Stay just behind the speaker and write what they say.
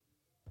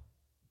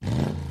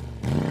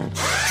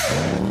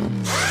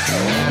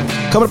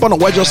Coming up on the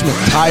Wedge Adjustment,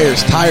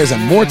 tires,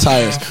 and more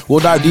tires. We'll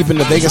dive deep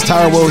into Vegas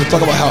Tire World to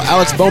talk about how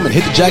Alex Bowman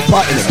hit the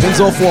jackpot in the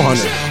Pennzoil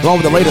 400, along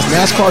with the latest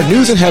NASCAR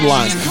news and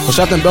headlines. We'll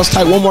strap them belts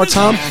tight one more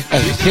time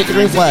as we hit the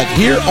green flag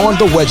here on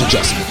the Wedge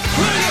Adjustment.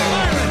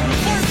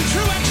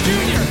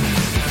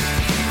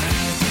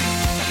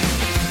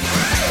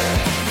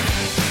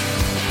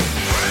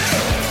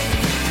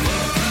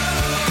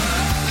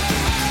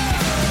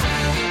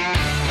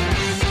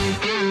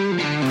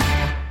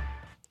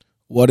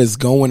 What is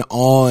going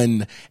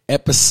on?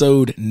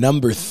 Episode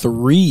number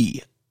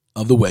 3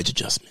 of the Wedge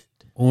Adjustment.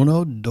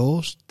 Uno,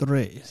 dos,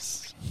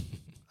 tres.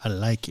 I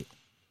like it.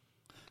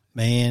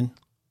 Man.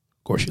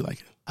 Of course you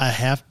like it. I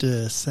have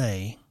to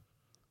say,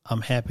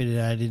 I'm happy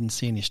that I didn't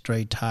see any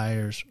stray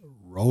tires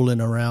rolling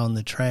around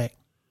the track,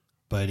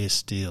 but it's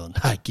still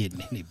not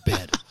getting any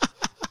better.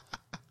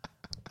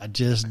 I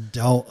just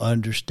don't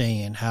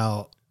understand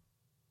how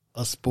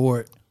a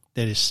sport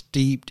that is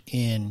steeped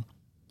in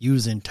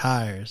using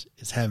tires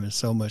is having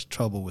so much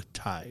trouble with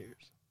tires.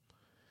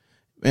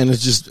 And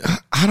it's just,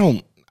 I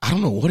don't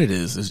know what it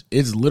is.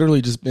 It's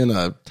literally just been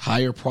a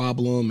tire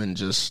problem and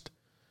just,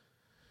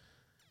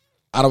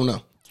 I don't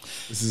know.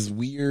 This is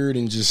weird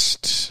and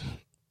just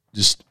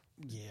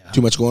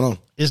too much going on.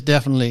 It's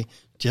definitely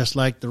just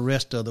like the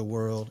rest of the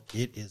world.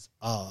 It is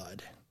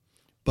odd.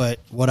 But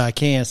what I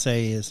can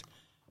say is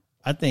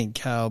I think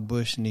Kyle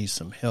Busch needs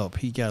some help.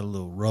 He got a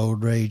little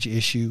road rage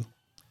issue.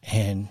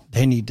 And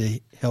they need to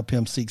help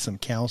him seek some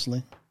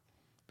counseling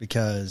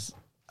because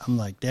I'm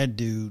like, that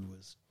dude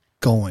was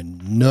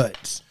going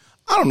nuts.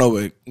 I don't know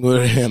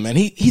with him, man.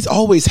 He's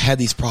always had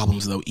these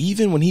problems, though.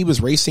 Even when he was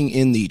racing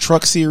in the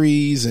truck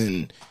series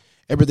and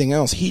everything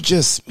else, he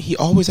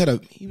always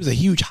he was a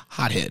huge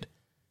hothead,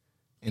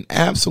 an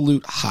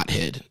absolute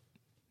hothead.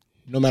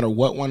 No matter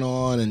what went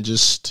on and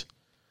just,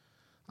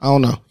 I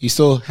don't know. He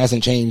still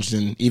hasn't changed.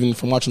 And even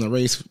from watching the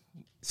race,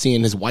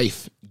 seeing his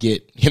wife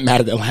get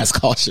mad at that last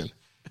caution.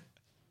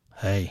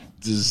 Hey,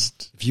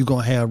 if you're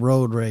going to have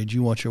road rage,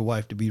 you want your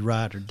wife to be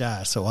ride or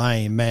die, so I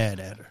ain't mad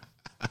at her.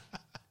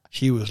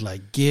 She was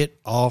like, get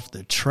off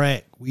the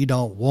track. We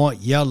don't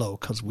want yellow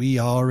because we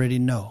already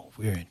know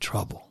we're in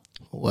trouble.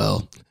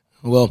 Well,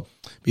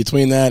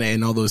 between that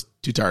and all those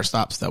 2-tire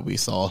stops that we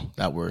saw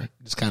that were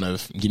just kind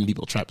of getting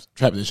people trap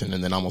position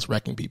and then almost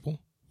wrecking people.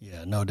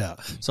 Yeah, no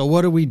doubt. So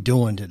what are we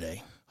doing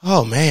today?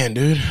 Oh, man,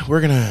 dude. We're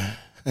going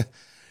to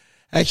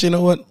 – actually, you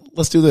know what?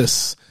 Let's do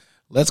this.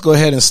 Let's go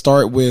ahead and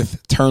start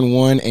with turn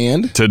 1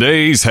 and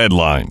today's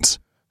headlines.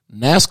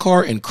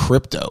 NASCAR and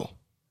crypto.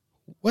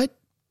 What?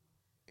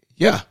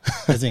 Yeah.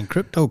 As in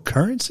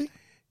cryptocurrency?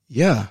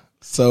 Yeah.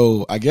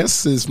 So I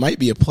guess this might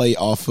be a play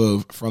off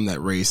of from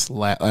that race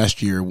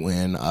last year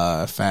when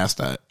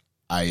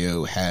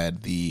Fast.io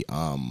had the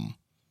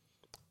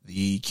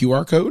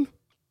QR code.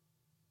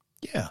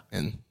 Yeah.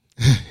 And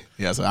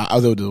yeah, so I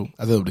was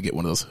able to get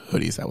one of those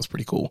hoodies. That was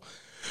pretty cool.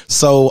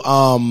 So,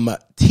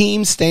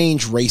 Team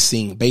Stange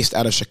Racing, based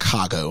out of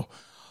Chicago,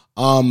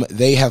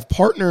 they have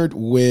partnered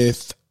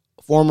with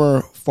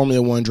former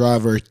Formula One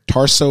driver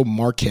Tarso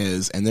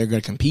Marquez, and they're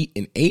going to compete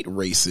in 8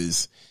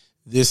 races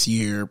this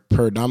year,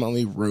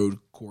 predominantly road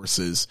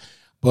courses.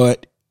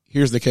 But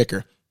here's the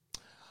kicker: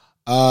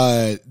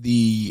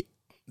 the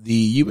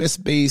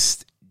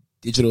U.S.-based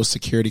digital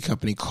security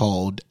company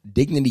called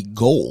Dignity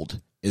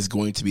Gold is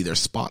going to be their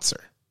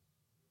sponsor.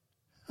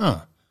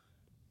 Huh.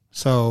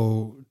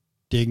 So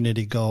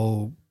Dignity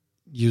Gold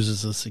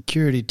uses a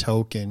security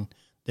token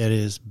that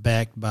is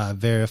backed by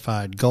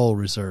verified gold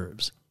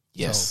reserves.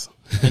 Yes.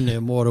 So, in the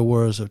immortal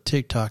words of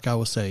TikTok, I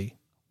would say,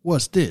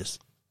 what's this?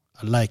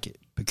 I like it.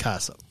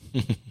 Picasso.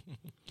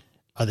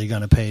 Are they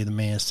going to pay the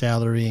man's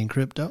salary in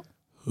crypto?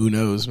 Who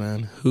knows,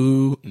 man?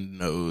 Who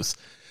knows?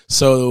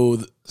 So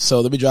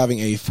they'll be driving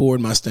a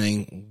Ford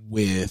Mustang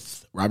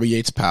with Robert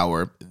Yates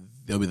power.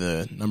 They'll be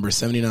the number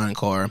 79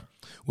 car,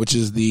 which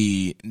is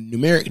the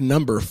numeric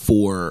number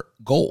for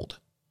gold,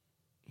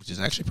 which is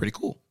actually pretty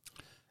cool.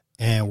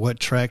 And what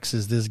tracks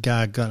is this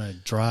guy going to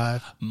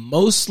drive?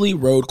 Mostly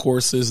road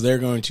courses. They're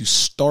going to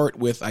start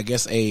with, I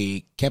guess,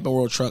 a Camping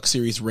World Truck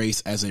Series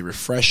race as a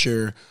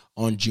refresher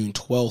on June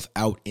 12th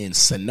out in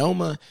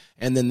Sonoma.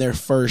 And then their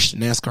first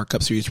NASCAR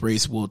Cup Series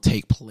race will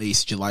take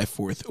place July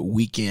 4th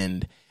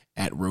weekend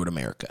at Road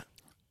America.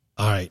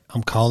 All right,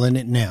 I'm calling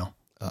it now.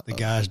 The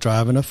guy's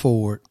driving a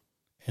Ford,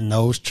 and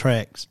those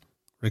tracks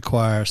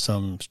require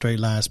some straight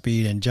line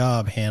speed and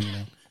job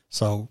handling.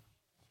 So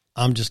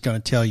I'm just going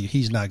to tell you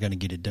he's not going to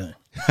get it done.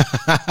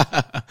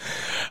 I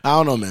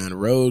don't know, man.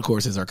 Road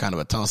courses are kind of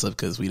a toss-up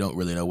because we don't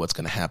really know what's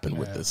going to happen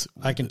with this.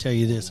 I can tell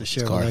you this, a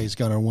Chevrolet is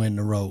going to win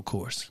the road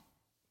course.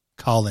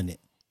 Calling it.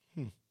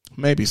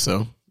 Maybe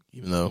so,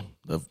 even though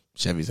the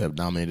Chevys have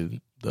dominated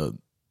the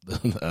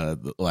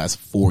last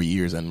 4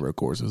 years in road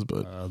courses.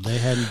 But they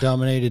hadn't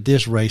dominated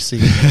this race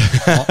season.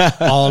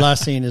 all I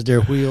seen is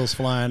their wheels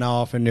flying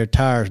off and their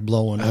tires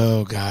blowing up.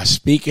 Oh, gosh.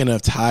 Speaking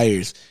of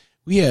tires,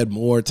 we had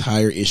more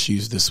tire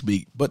issues this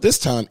week, but this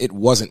time it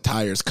wasn't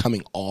tires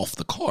coming off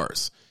the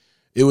cars.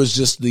 It was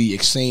just the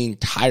insane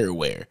tire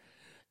wear.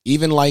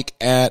 Even like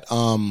at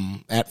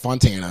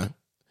Fontana,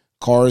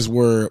 cars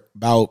were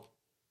about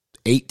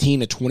 18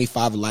 to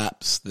 25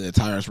 laps, the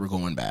tires were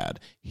going bad.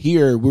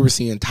 Here, we were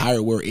seeing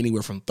tire wear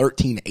anywhere from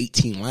 13 to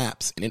 18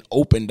 laps, and it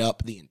opened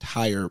up the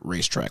entire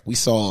racetrack. We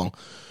saw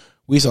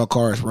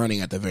cars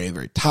running at the very,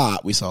 very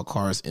top. We saw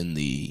cars in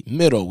the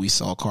middle. We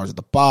saw cars at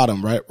the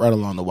bottom, right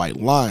along the white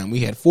line. We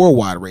had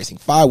 4-wide racing,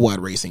 5-wide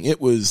racing. It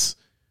was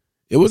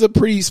a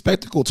pretty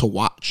spectacle to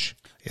watch.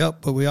 Yep,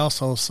 but we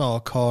also saw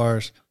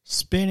cars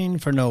spinning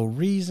for no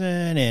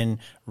reason and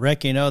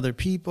wrecking other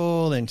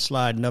people and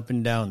sliding up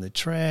and down the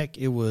track.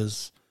 It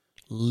was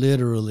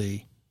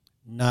literally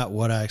not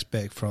what I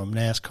expect from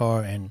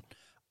NASCAR, and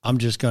I'm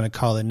just going to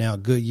call it now.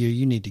 Goodyear,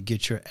 you need to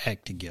get your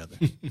act together.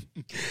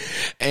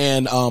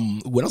 And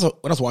when I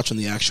was watching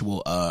the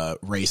actual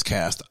race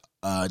cast,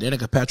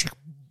 Danica Patrick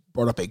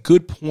brought up a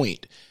good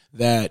point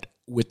that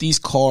with these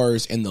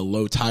cars and the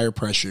low tire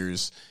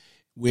pressures,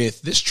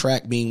 with this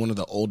track being one of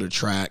the older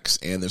tracks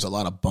and there's a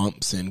lot of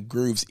bumps and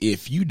grooves,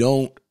 if you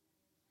don't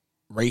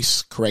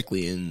race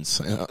correctly in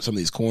some of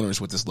these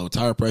corners with this low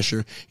tire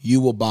pressure,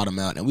 you will bottom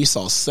out. And we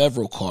saw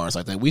several cars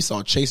like that. We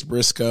saw Chase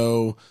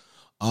Briscoe,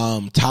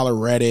 Tyler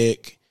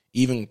Reddick,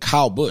 even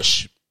Kyle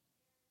Busch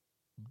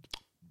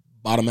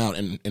bottom out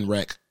and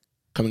wreck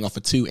coming off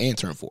of 2 and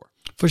turn 4.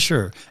 For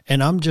sure.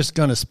 And I'm just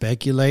going to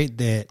speculate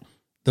that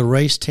the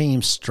race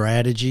team's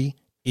strategy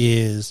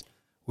is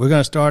we're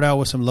going to start out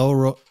with some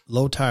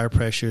low tire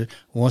pressure.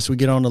 Once we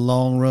get on the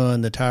long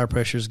run, the tire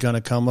pressure is going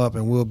to come up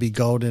and we'll be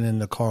golden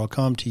and the car will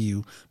come to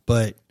you.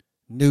 But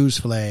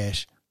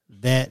newsflash,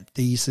 that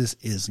thesis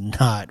is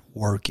not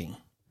working.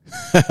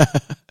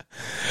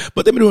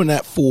 But they've been doing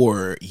that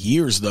for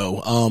years,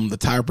 though. The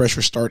tire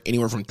pressure start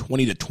anywhere from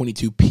 20 to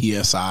 22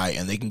 PSI,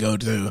 and they can go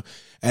to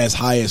as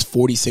high as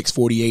 46,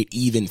 48,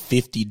 even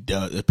 50,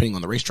 depending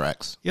on the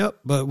racetracks. Yep,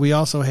 but we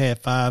also had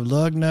 5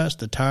 lug nuts.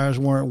 The tires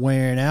weren't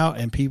wearing out,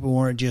 and people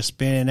weren't just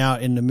spinning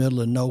out in the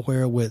middle of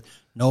nowhere with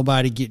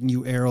nobody getting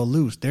you arrow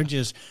loose. They're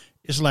just,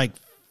 it's like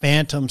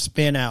phantom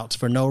spin outs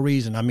for no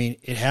reason. I mean,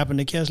 it happened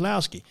to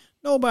Keselowski.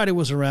 Nobody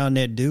was around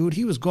that dude.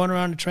 He was going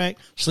around the track,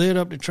 slid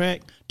up the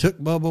track, took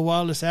Bubba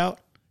Wallace out.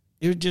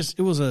 It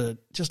was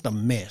just a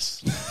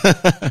mess.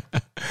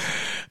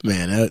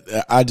 Man,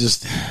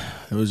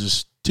 it was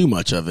just too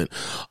much of it.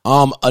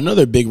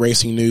 Another big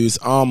racing news.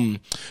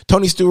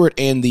 Tony Stewart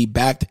and the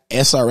backed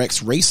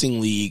SRX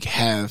Racing League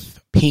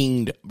have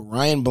pinged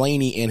Ryan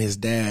Blaney and his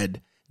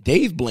dad,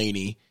 Dave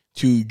Blaney,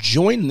 to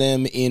join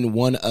them in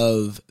one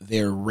of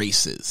their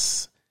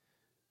races,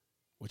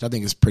 which I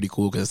think is pretty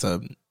cool because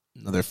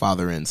another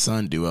father and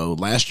son duo.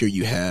 Last year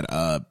you had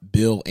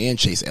Bill and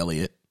Chase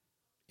Elliott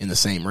in the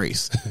same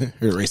race,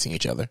 who are racing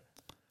each other.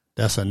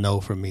 That's a no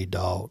for me,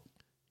 dog.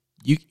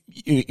 You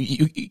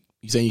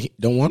saying you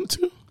don't want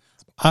to?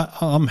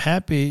 I'm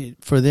happy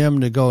for them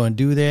to go and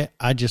do that.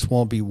 I just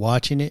won't be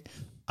watching it.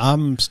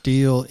 I'm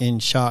still in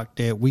shock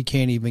that we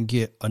can't even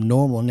get a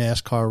normal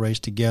NASCAR race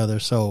together.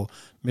 So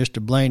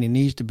Mr. Blaney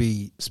needs to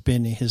be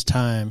spending his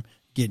time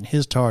getting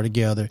his tar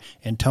together.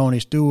 And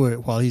Tony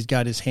Stewart, while he's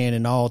got his hand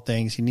in all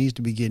things, he needs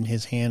to be getting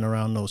his hand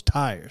around those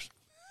tires.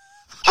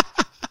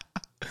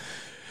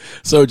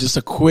 So just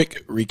a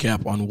quick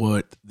recap on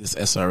what this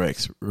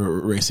SRX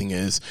racing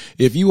is.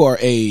 If you are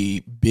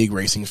a big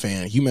racing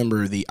fan, you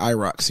remember the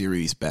IROC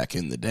series back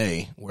in the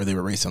day where they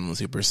were racing on the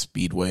super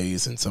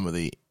speedways and some of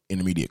the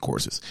intermediate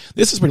courses.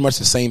 This is pretty much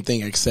the same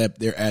thing, except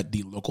they're at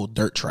the local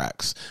dirt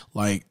tracks.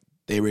 Like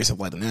they race up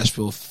like the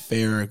Nashville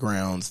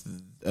Fairgrounds.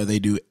 They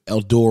do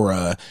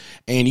Eldora,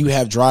 and you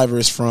have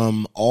drivers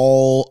from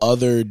all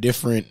other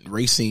different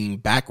racing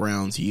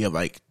backgrounds. You have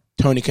like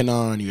Tony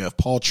Kanaan, you have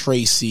Paul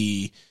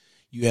Tracy,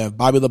 you have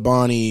Bobby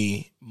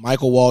Labonte,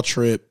 Michael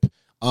Waltrip.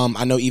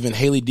 I know even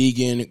Haley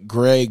Deegan,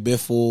 Greg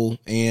Biffle,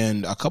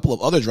 and a couple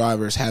of other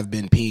drivers have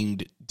been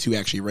pinged to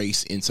actually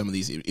race in some of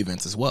these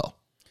events as well.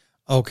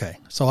 Okay,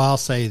 so I'll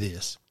say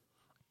this.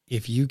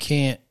 If you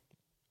can't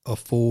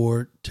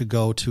afford to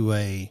go to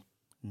a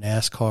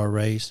NASCAR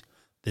race,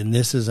 then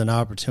this is an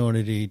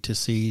opportunity to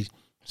see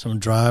some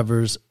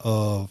drivers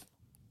of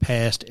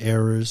past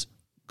eras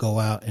go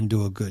out and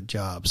do a good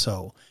job.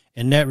 So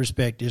in that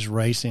respect, it's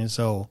racing.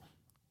 So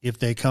if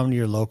they come to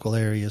your local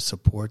area,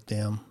 support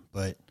them.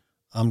 But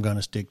I'm going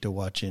to stick to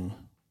watching,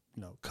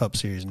 Cup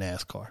Series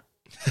NASCAR.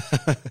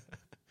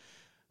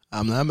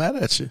 I'm not mad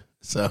at you.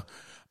 So,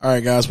 all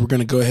right, guys, we're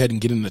going to go ahead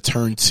and get into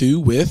turn 2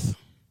 with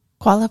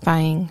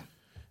qualifying.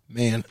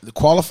 Man, the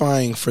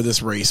qualifying for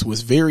this race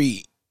was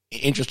very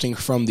interesting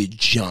from the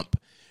jump.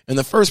 In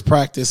the first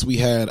practice, we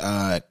had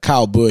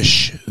Kyle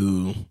Busch,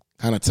 who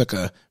kind of took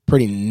a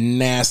pretty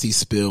nasty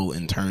spill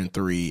in turn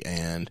 3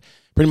 and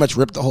pretty much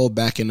ripped the whole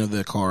back end of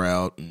the car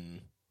out and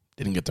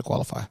didn't get to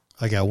qualify.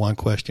 I got one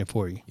question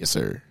for you. Yes,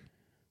 sir.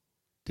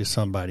 Did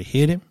somebody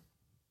hit him?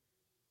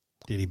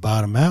 Did he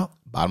bottom out?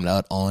 Bottomed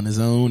out on his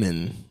own,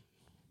 and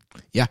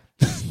yeah.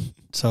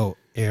 So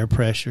air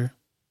pressure,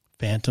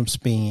 phantom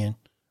spin,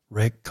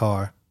 wrecked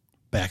car,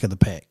 back of the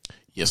pack.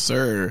 Yes,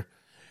 sir.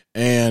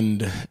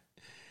 And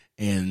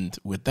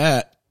with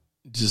that,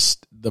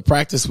 just the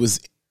practice was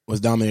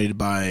dominated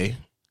by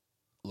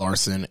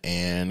Larson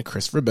and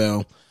Christopher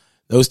Bell.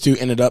 Those two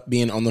ended up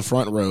being on the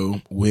front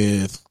row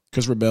with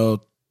Christopher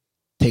Bell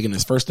taking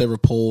his first ever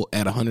pole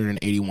at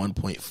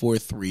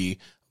 181.43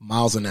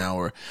 miles an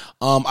hour.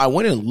 I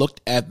went and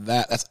looked at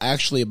that. That's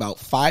actually about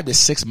 5 to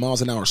 6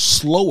 miles an hour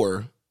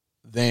slower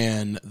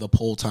than the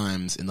pole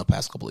times in the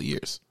past couple of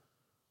years.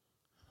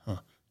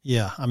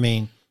 Yeah, I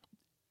mean,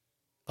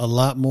 a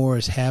lot more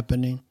is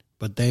happening,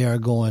 but they are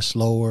going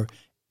slower,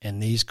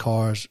 and these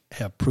cars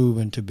have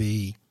proven to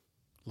be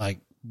like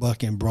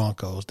bucking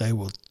Broncos. They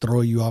will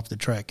throw you off the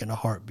track in a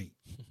heartbeat.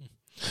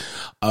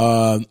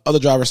 Other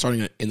drivers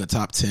starting in the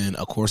top 10,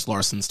 of course,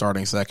 Larson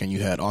starting second.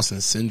 You had Austin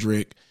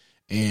Cindric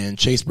and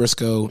Chase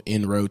Briscoe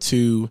in row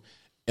 2,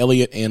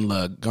 Elliott and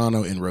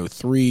Logano in row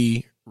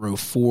 3. Row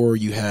 4,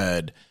 you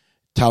had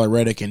Tyler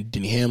Reddick and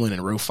Denny Hamlin.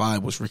 In row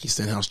 5 was Ricky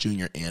Stenhouse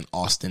Jr. and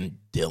Austin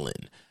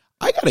Dillon.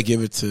 I got to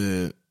give it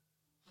to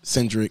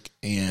Cindric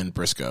and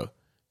Briscoe.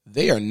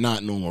 They are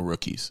not normal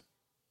rookies.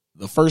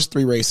 The first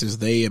 3 races,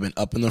 they have been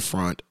up in the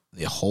front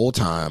the whole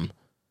time,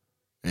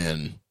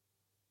 and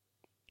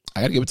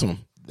I got to give it to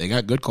them. They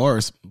got good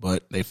cars,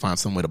 but they find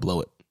some way to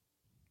blow it.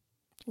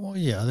 Well,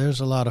 yeah,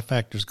 there's a lot of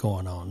factors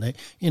going on.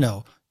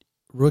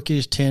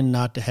 Rookies tend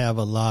not to have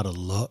a lot of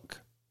luck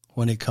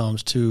when it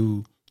comes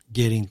to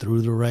getting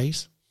through the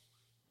race.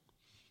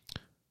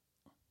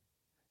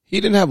 He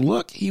didn't have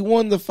luck. He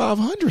won the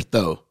 500,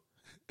 though.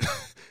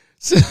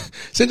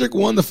 Cindric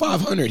won the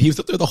 500. He was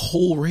up there the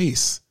whole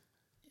race.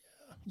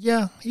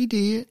 Yeah, he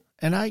did.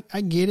 And I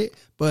get it.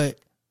 But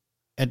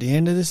at the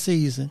end of the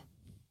season,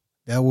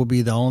 that will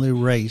be the only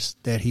race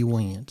that he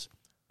wins.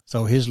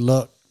 So his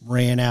luck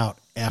ran out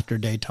after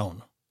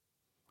Daytona.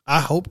 I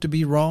hope to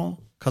be wrong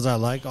because I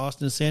like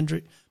Austin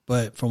Cindric.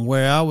 But from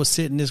where I was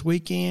sitting this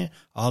weekend,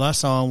 all I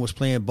saw him was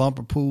playing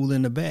bumper pool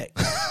in the back.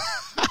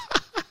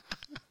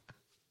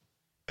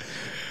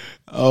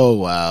 Oh,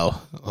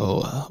 wow.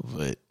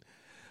 But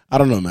I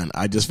don't know, man.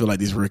 I just feel like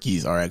these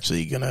rookies are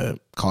actually going to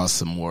cause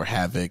some more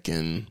havoc.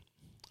 And,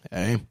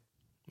 hey,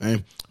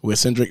 with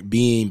Cindric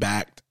being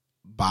backed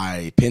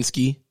by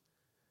Penske,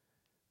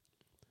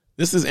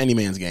 this is any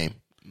man's game.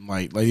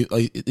 Like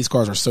these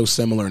cars are so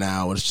similar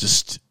now. It's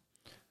just.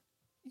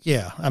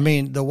 Yeah. I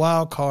mean, the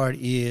wild card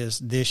is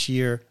this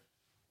year,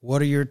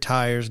 what are your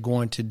tires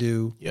going to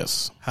do?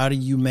 Yes. How do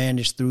you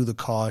manage through the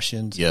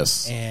cautions?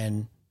 Yes.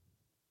 And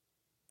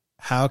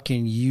how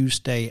can you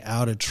stay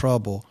out of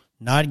trouble,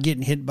 not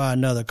getting hit by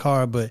another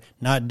car, but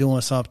not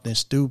doing something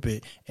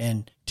stupid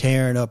and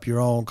tearing up your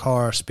own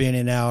car,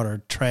 spinning out,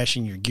 or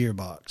trashing your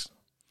gearbox?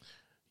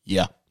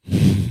 Yeah,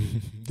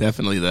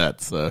 definitely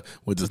that's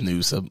with this new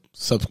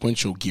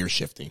subsequential gear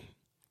shifting.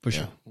 For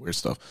sure. Weird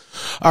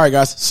stuff. All right,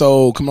 guys.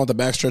 So coming off the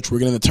backstretch, we're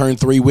getting to turn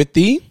 3 with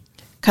the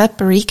Cup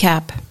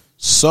recap.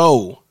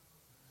 So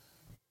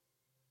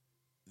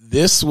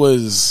this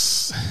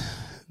race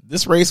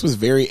was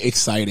very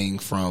exciting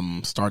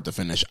from start to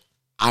finish.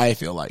 I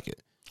feel like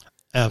it.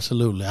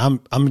 Absolutely.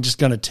 I'm just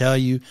going to tell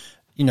you,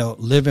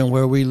 living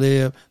where we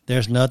live,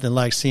 there's nothing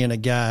like seeing a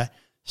guy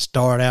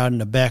start out in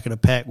the back of the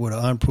pack with an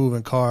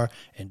unproven car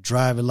and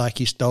drive it like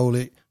he stole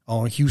it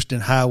on Houston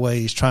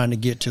highways trying to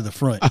get to the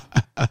front.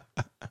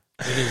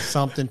 It is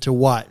something to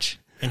watch.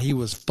 And he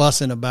was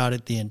fussing about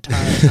it the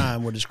entire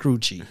time with his crew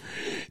chief.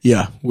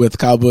 Yeah, with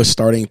Kyle Busch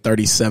starting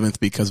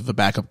 37th because of the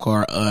backup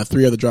car.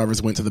 3 other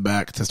drivers went to the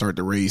back to start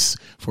the race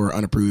for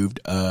unapproved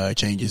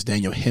changes.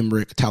 Daniel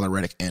Hemrick, Tyler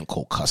Reddick, and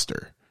Cole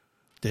Custer.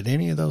 Did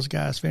any of those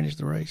guys finish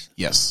the race?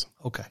 Yes.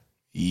 Okay.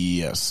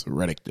 Yes,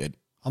 Reddick did.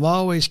 I'm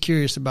always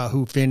curious about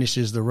who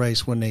finishes the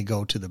race when they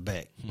go to the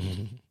back.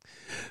 Mm-hmm.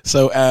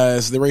 So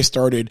as the race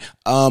started,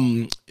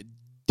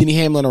 Denny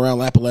Hamlin around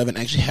lap 11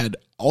 actually had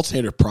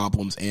alternator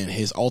problems, and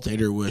his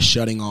alternator was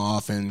shutting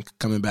off and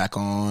coming back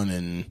on.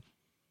 And,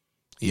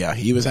 yeah,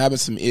 he was having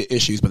some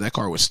issues, but that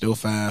car was still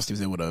fast. He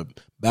was able to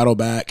battle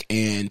back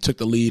and took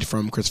the lead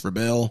from Christopher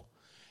Bell.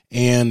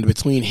 And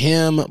between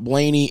him,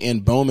 Blaney,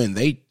 and Bowman,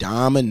 they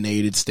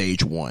dominated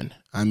stage 1.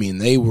 I mean,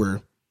 they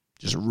were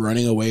just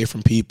running away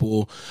from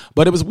people.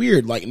 But it was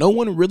weird. Like, no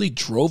one really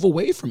drove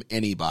away from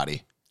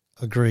anybody.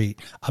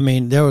 Agreed. I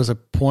mean, there was a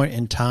point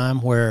in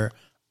time where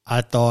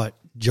I thought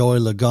Joey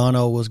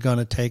Logano was going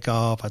to take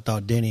off. I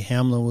thought Denny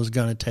Hamlin was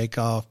going to take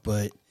off,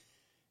 but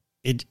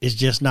it's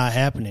just not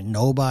happening.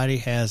 Nobody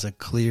has a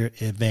clear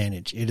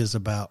advantage. It is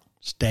about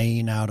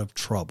staying out of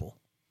trouble.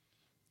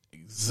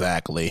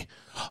 Exactly.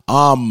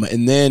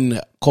 And then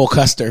Cole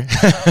Custer,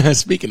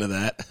 speaking of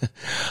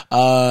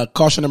that,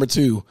 caution number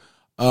 2,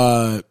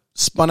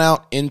 spun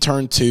out in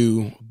turn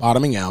 2,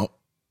 bottoming out.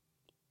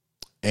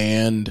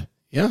 And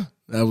yeah,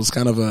 that was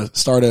kind of a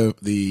start of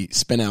the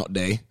spin out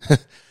day.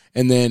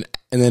 And then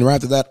right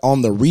after that,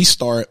 on the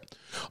restart,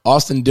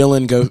 Austin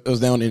Dillon goes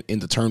down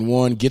into turn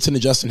 1, gets into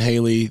Justin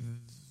Haley.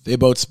 They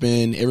both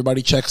spin.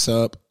 Everybody checks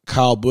up.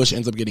 Kyle Busch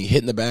ends up getting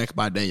hit in the back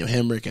by Daniel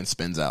Hemrick and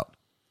spins out.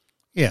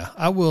 Yeah,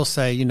 I will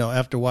say,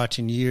 after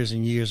watching years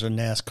and years of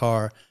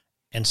NASCAR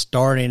and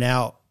starting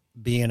out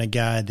being a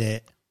guy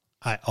that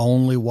I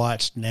only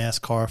watched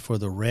NASCAR for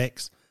the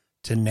wrecks,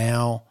 to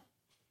now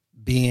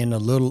being a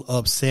little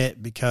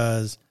upset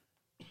because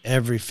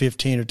every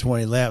 15 or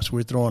 20 laps,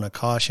 we're throwing a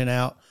caution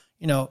out.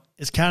 You know,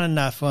 it's kind of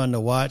not fun to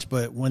watch,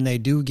 but when they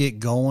do get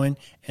going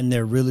and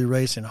they're really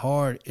racing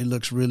hard, it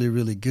looks really,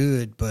 really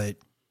good. But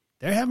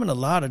they're having a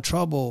lot of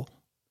trouble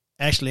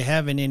actually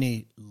having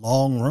any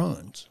long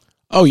runs.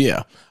 Oh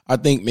yeah, I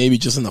think maybe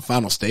just in the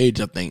final stage,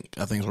 I think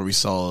is where we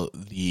saw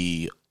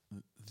the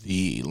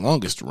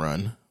longest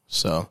run.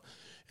 So,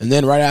 and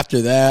then right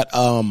after that,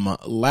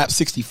 lap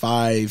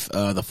 65,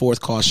 the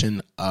fourth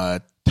caution,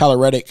 Tyler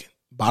Reddick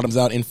bottoms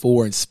out in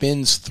 4 and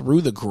spins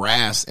through the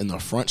grass in the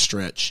front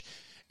stretch.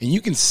 And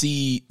you can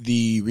see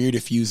the rear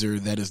diffuser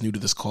that is new to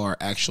this car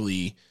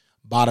actually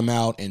bottom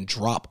out and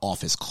drop off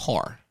his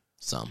car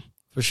some.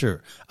 For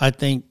sure. I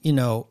think, you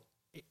know,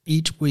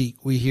 each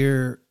week we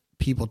hear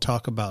people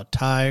talk about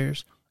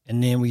tires,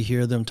 and then we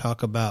hear them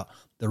talk about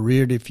the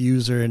rear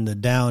diffuser and the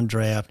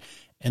downdraft.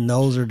 And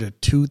those are the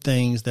two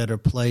things that are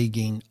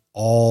plaguing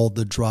all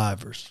the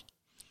drivers.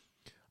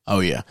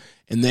 Oh, yeah.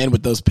 And then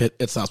with those pit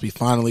stops, we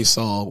finally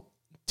saw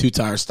 2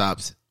 tire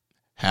stops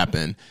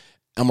happen.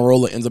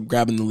 Almirola ends up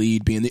grabbing the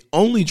lead, being the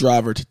only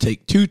driver to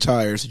take 2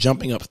 tires,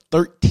 jumping up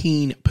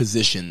 13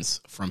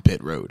 positions from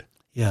pit road.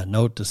 Yeah,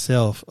 note to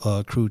self,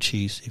 crew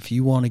chiefs, if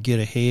you want to get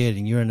ahead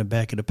and you're in the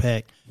back of the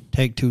pack,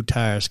 take 2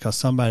 tires because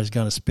somebody's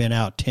going to spin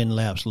out 10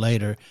 laps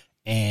later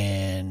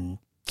and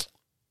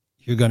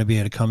you're going to be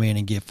able to come in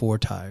and get 4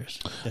 tires.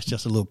 That's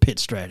just a little pit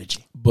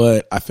strategy.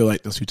 But I feel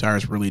like those 2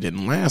 tires really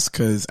didn't last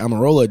because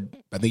Almirola,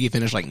 I think he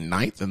finished like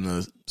 9th in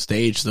the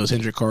stage. Those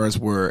Hendrick cars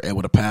were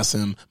able to pass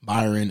him,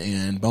 Byron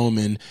and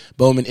Bowman.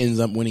 Bowman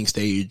ends up winning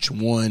stage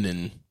 1,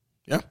 and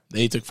yeah,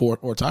 they took 4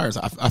 tires.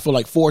 I feel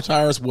like 4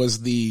 tires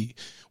was the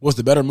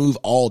better move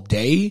all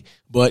day.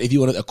 But if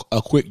you wanted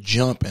a quick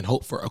jump and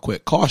hope for a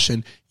quick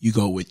caution, you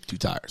go with 2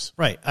 tires.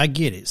 Right, I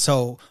get it.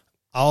 So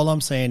all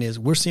I'm saying is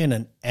we're seeing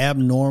an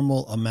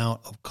abnormal amount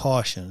of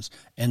cautions.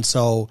 And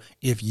so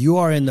if you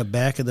are in the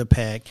back of the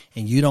pack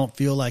and you don't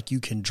feel like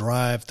you can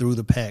drive through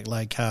the pack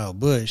like Kyle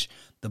Busch,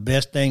 the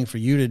best thing for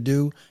you to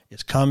do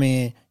is come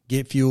in,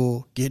 get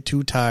fuel, get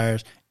 2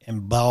 tires,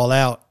 and ball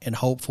out and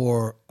hope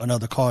for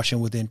another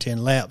caution within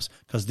 10 laps.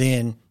 Because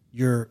then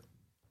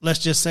let's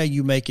just say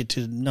you make it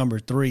to number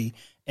 3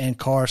 and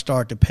cars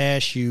start to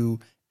pass you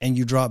and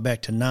you drop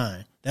back to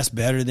 9. That's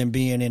better than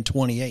being in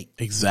 28.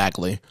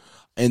 Exactly.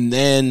 And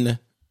then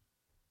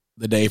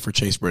the day for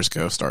Chase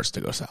Briscoe starts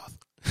to go south.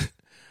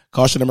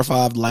 Caution number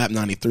 5, lap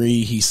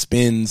 93. He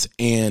spins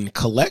and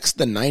collects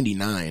the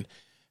 99.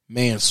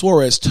 Man,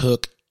 Suarez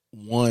took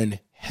one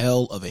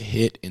hell of a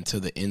hit into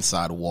the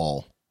inside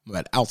wall,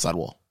 that outside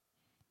wall.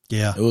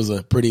 Yeah. It was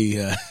a pretty,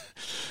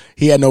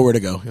 he had nowhere to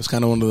go. It was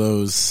kind of one of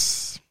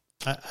those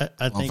I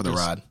think for the it's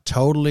ride.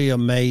 Totally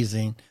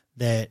amazing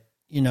that,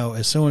 you know,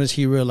 as soon as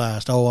he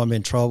realized, oh, I'm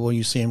in trouble,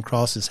 you see him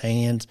cross his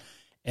hands,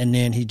 and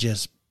then he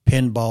just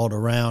pinballed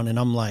around, and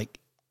I'm like,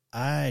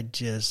 I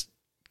just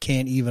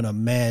can't even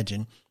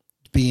imagine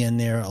being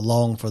there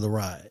along for the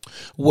ride.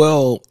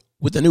 Well,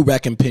 with the new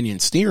rack and pinion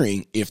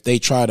steering, if they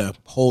try to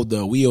hold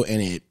the wheel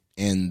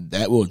and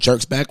that wheel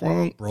jerks back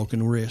wrong,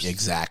 broken wrist.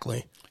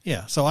 Exactly.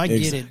 Yeah, so I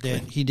get it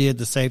that he did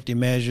the safety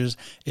measures.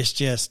 It's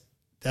just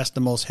that's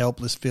the most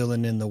helpless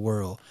feeling in the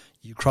world.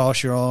 You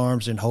cross your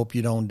arms and hope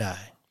you don't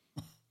die.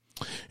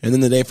 And then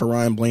the day for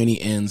Ryan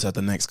Blaney ends at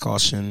the next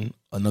caution.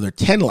 Another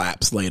 10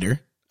 laps later,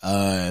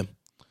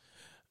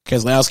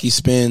 Keselowski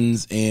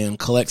spins and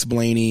collects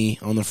Blaney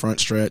on the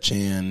front stretch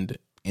and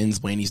ends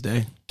Blaney's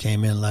day.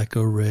 Came in like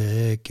a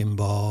wrecking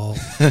ball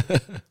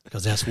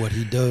because that's what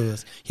he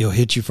does. He'll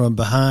hit you from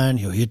behind.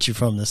 He'll hit you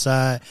from the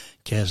side.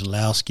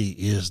 Keselowski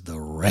is the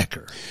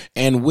wrecker.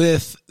 And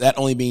with that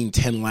only being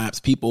 10 laps,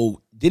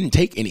 people didn't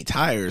take any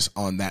tires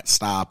on that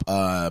stop.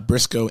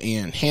 Briscoe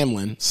and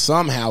Hamlin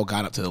somehow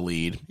got up to the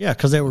lead. Yeah,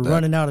 because they were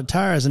running out of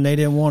tires and they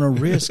didn't want to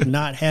risk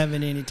not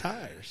having any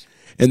tires.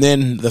 And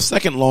then the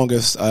second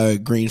longest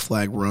green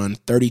flag run,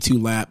 32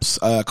 laps,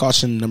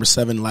 caution number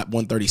 7, lap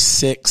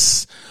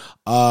 136,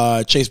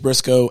 Chase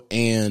Briscoe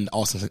and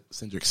Austin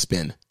Cindric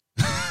spin.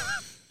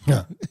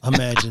 Yeah,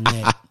 imagine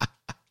that.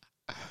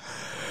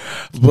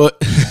 But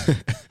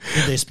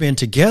did they spin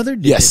together?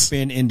 Did yes. they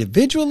spin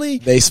individually?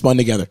 They spun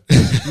together.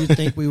 You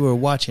think we were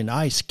watching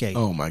ice skate?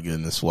 Oh my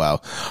goodness,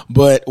 wow.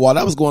 But while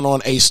that was going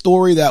on, a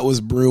story that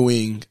was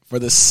brewing for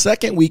the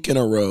second week in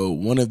a row,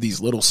 one of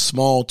these little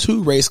small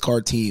 2 race car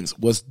teams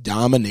was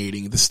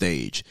dominating the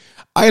stage.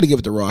 I got to give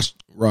it to Ross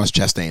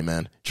Chastain,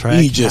 man.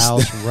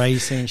 Trackhouse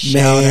Racing,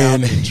 shout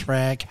out to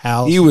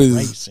Trackhouse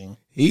Racing.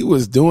 He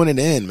was doing it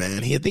in,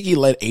 man. I think he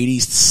led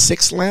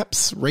 86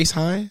 laps race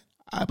high.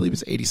 I believe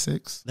it's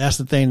 86. That's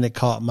the thing that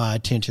caught my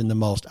attention the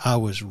most. I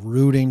was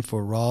rooting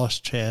for Ross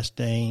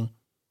Chastain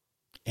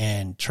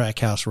and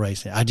Trackhouse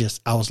Racing.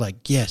 I was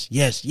like, yes.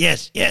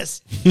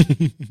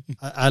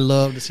 I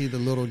love to see the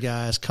little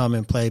guys come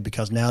and play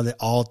because now that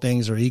all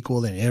things are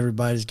equal and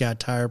everybody's got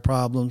tire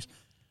problems,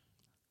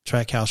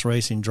 Trackhouse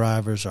Racing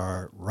drivers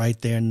are right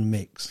there in the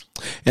mix.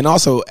 And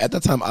also, at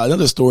that time,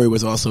 another story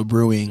was also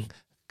brewing.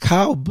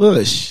 Kyle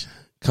Busch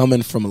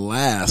coming from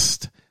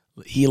last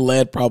He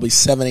led probably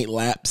 7-8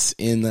 laps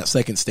in that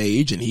second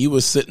stage, and he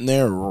was sitting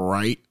there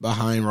right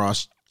behind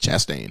Ross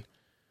Chastain.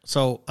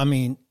 So, I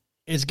mean,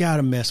 it's got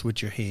to mess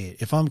with your head.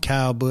 If I'm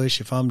Kyle Busch,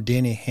 if I'm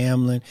Denny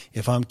Hamlin,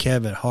 if I'm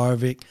Kevin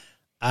Harvick,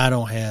 I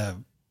don't have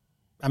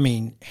 – I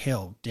mean,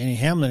 hell, Denny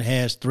Hamlin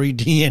has 3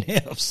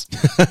 DNFs.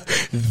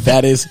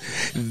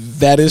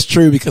 That is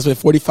true, because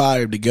with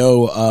 45 to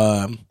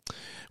go,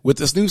 with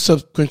this new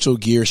sequential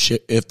gear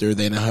shifter,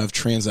 they now have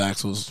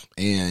transaxles,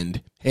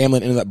 and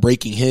Hamlin ended up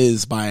breaking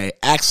his by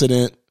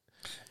accident.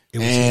 It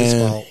was his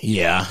fault.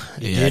 Yeah.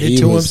 He did it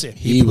to himself.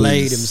 He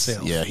played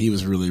himself. Yeah, he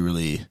was really,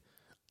 really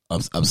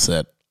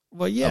upset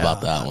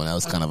about that one. That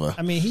was kind of a...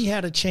 I mean, he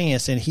had a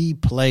chance, and he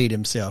played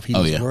himself. He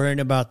was worrying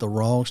about the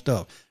wrong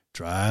stuff.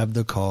 Drive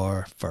the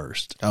car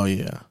first. Oh,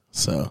 yeah.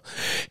 So,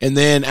 and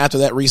then after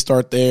that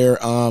restart there,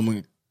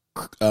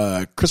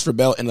 Christopher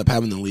Bell ended up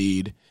having the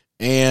lead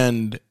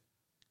and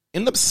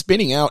ended up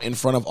spinning out in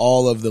front of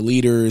all of the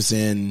leaders.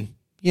 And,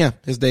 yeah,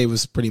 his day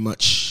was pretty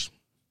much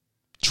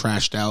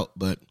trashed out,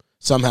 but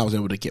somehow was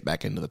able to get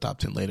back into the top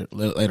 10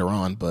 later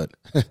on. But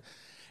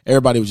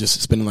everybody was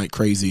just spinning like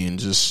crazy and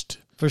just...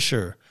 For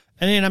sure.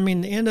 And then, I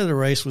mean, the end of the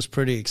race was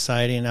pretty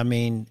exciting. I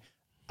mean...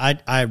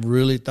 I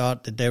really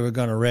thought that they were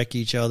going to wreck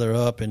each other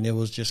up and it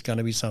was just going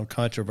to be some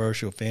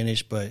controversial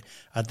finish, but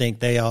I think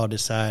they all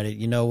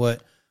decided, you know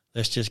what,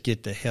 let's just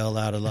get the hell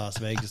out of Las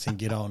Vegas and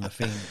get on the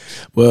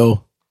Phoenix.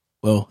 Well,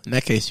 in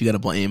that case, you got to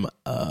blame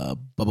Bubba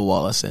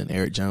Wallace and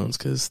Eric Jones,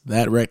 because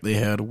that wreck they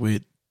had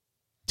with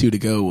 2 to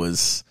go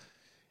was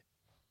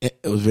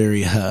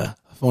very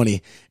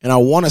funny, and I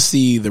want to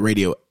see the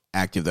radio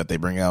active that they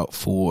bring out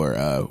for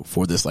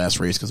this last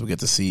race, because we get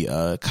to see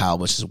Kyle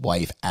Busch's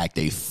wife act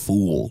a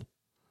fool.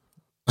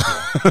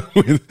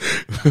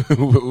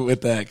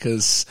 with that,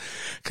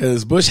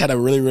 because Busch had a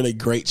really, really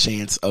great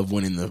chance of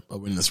winning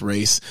this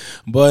race,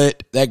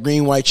 but that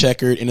green white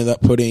checkered ended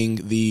up putting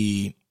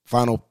the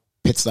final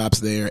pit stops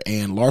there,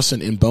 and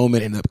Larson and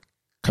Bowman ended up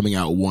coming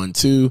out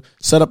 1-2,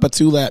 set up a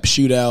 2-lap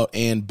shootout,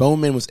 and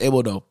Bowman was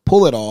able to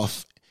pull it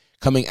off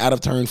coming out of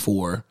turn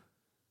 4,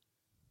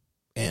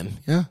 and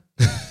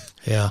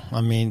yeah,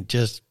 I mean,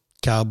 just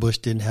Kyle Busch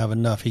didn't have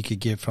enough. He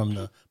could get from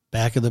the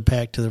back of the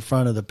pack to the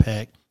front of the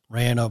pack.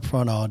 Ran up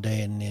front all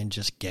day and then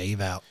just gave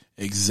out.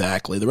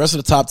 Exactly. The rest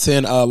of the top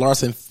 10,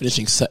 Larson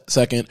finishing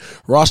second,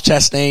 Ross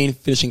Chastain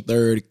finishing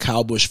third,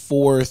 Kyle Busch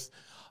fourth,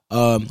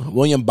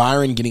 William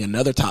Byron getting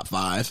another top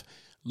 5.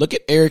 Look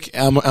at Eric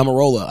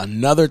Almirola,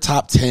 another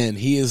top 10.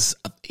 He's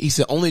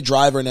the only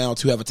driver now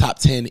to have a top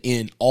 10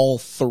 in all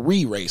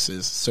 3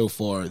 races so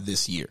far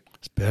this year.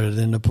 It's better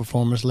than the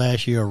performance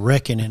last year,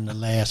 wrecking in the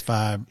last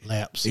 5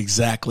 laps.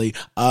 Exactly.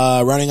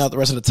 Rounding out the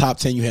rest of the top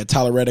 10, you had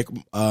Tyler Reddick,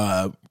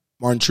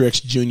 Martin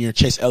Truex Jr.,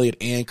 Chase Elliott,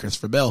 and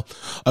Christopher Bell.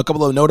 A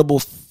couple of notable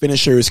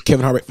finishers: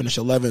 Kevin Harvick finished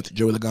 11th,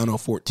 Joey Logano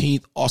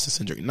 14th,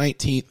 Austin Cindric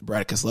 19th,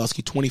 Brad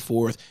Keselowski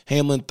 24th,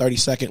 Hamlin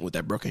 32nd with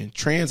that broken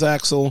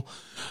transaxle,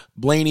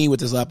 Blaney with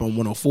his lap on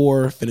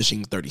 104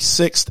 finishing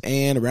 36th,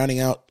 and rounding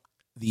out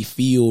the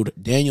field,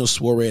 Daniel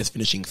Suarez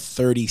finishing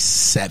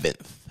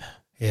 37th.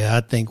 Yeah,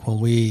 I think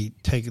when we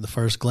take the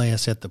first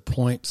glance at the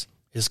points,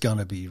 it's going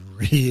to be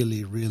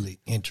really, really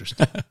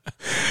interesting.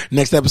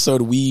 Next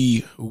episode,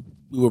 we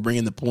will bring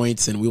in the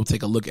points and we will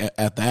take a look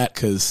at that,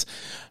 because,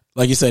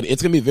 like you said,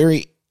 it's going to be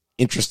very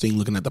interesting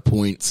looking at the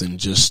points and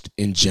just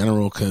in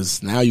general,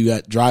 because now you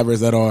got drivers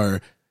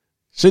that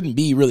shouldn't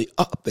be really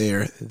up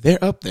there.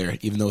 They're up there,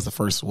 even though it's the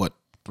first,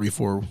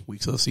 3-4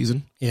 weeks of the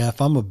season. Yeah, if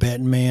I'm a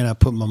betting man, I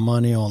put my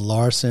money on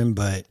Larson,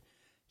 but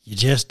you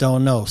just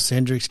don't know.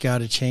 Cindric's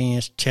got a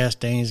chance.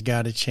 Chastain's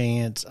got a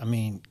chance. I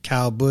mean,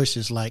 Kyle Busch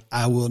is like,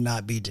 I will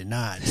not be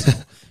denied. So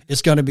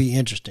it's going to be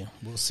interesting.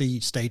 We'll see.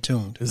 Stay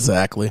tuned.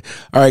 Exactly.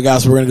 All right,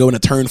 guys, we're going to go into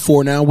turn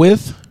 4 now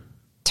with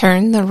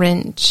Turn the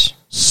Wrench.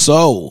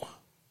 So,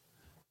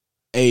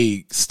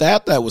 a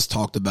stat that was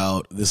talked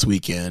about this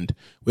weekend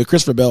with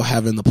Christopher Bell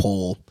having the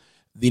pole,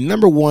 the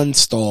number 1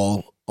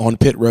 stall on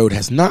pit road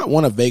has not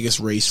won a Vegas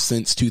race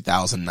since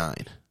 2009.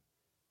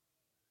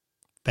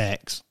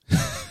 Facts.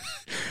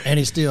 And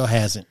he still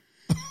hasn't.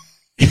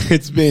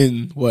 It's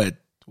been what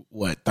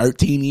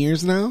 13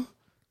 years now?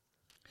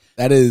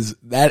 That is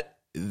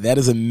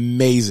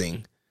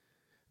amazing.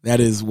 That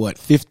is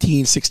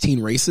 15,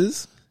 16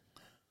 races?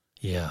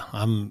 Yeah,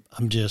 I'm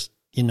just,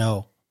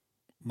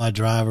 my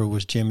driver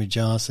was Jimmy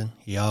Johnson.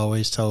 He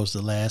always toes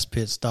the last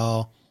pit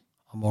stall.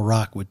 I'm going to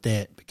rock with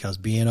that because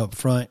being up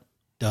front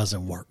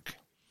doesn't work.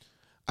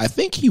 I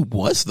think he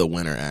was the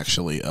winner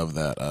actually of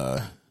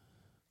that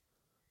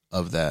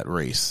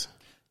race.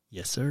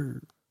 Yes, sir.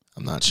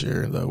 I'm not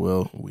sure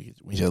though. We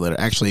said later.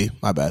 Actually,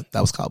 my bad. That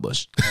was Kyle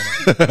Busch.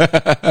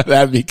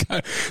 That'd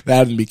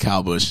be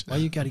Kyle Busch. Why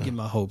you got to get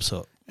my hopes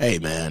up? Hey,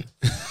 man.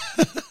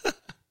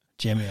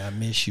 Jimmy, I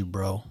miss you,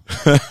 bro.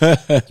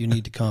 You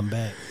need to come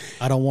back.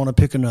 I don't want to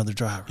pick another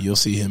driver. You'll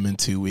see him in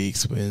 2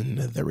 weeks when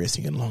they're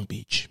racing in Long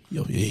Beach.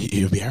 You'll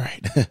be all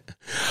right.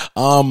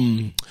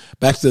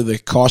 Back to the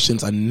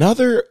cautions.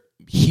 Another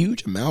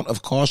huge amount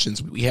of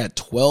cautions. We had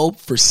 12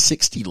 for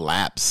 60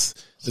 laps.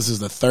 This is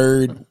the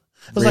third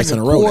It was like race a in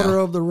a row quarter now.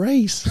 of the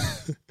race.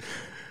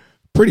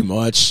 Pretty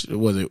much.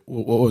 What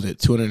was it?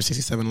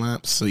 267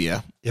 laps. So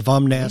yeah. If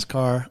I'm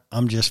NASCAR,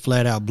 I'm just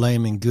flat out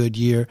blaming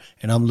Goodyear,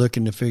 and I'm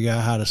looking to figure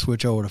out how to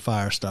switch over to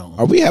Firestone.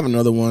 Are we having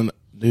another one,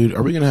 dude?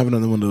 Are we gonna have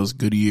another one of those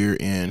Goodyear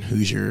and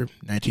Hoosier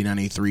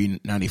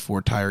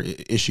 1993-94 tire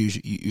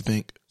issues? You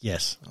think?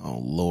 Yes. Oh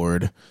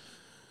Lord.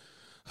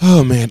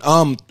 Oh man.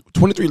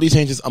 23 lead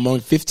changes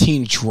among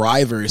 15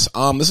 drivers.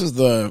 This is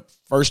the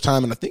first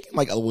time in I think in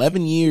like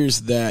 11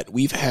 years that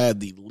we've had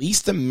the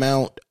least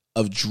amount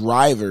of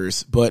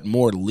drivers but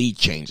more lead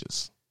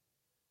changes.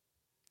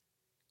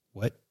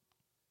 What?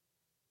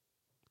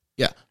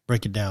 Yeah.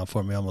 Break it down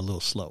for me. I'm a little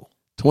slow.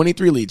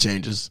 23 lead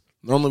changes.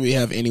 Normally we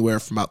have anywhere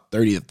from about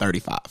 30 to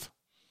 35.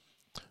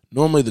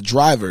 Normally the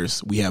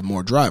drivers, we have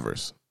more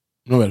drivers.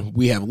 Normally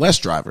we have less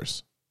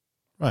drivers.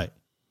 Right.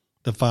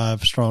 The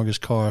 5 strongest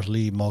cars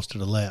lead most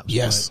of the laps.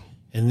 Yes. Right?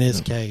 In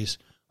this case,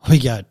 we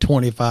got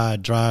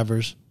 25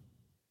 drivers.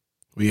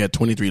 We had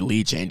 23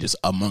 lead changes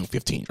among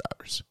 15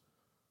 drivers.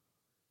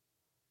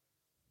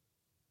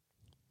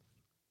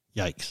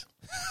 Yikes.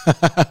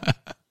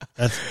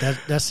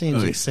 That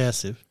seems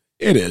excessive.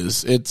 It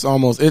is. It's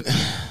almost it.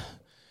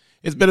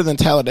 It's better than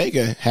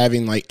Talladega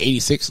having like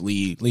 86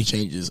 lead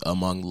changes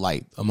among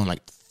like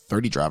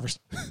 30 drivers.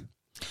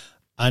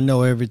 I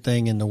know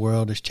everything in the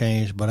world has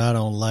changed, but I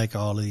don't like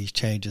all of these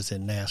changes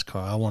in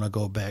NASCAR. I want to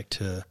go back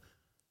to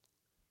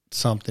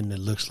something that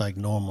looks like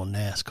normal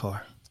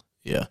NASCAR.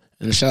 Yeah.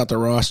 And a shout out to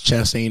Ross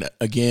Chastain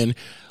again,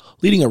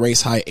 leading a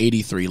race high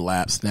 83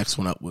 laps. Next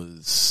one up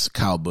was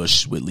Kyle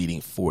Busch with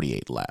leading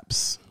 48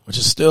 laps, which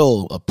is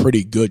still a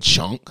pretty good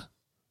chunk.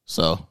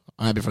 So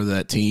I'm happy for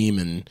that team,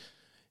 and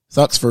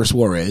sucks for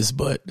Suarez,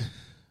 but.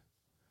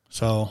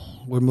 So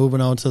we're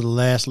moving on to the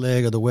last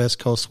leg of the West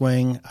Coast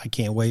swing. I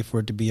can't wait for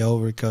it to be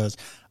over because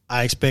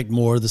I expect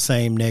more of the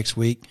same next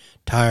week.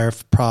 Tire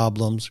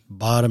problems,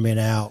 bottoming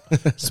out,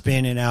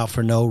 spinning out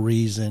for no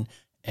reason,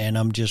 and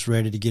I'm just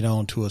ready to get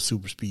on to a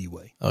super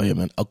speedway. Oh, yeah,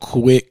 man. A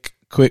quick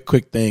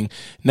thing.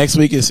 Next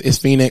week is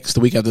Phoenix. The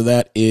week after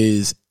that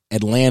is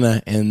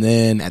Atlanta. And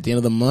then at the end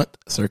of the month,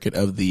 Circuit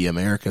of the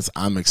Americas.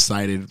 I'm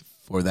excited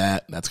for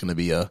that. That's going to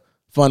be a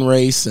fun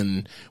race.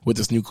 And with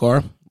this new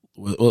car,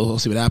 we'll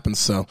see what happens.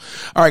 So,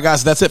 all right,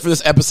 guys, that's it for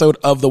this episode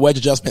of The Wedge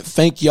Adjustment.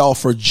 Thank y'all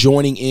for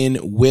joining in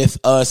with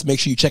us. Make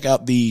sure you check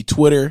out the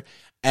Twitter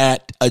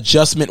at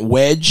Adjustment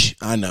Wedge.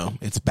 I know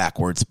it's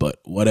backwards, but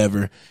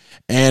whatever.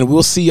 And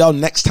we'll see y'all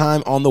next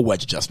time on The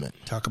Wedge Adjustment.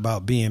 Talk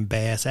about being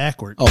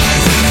bass-ackward. Oh.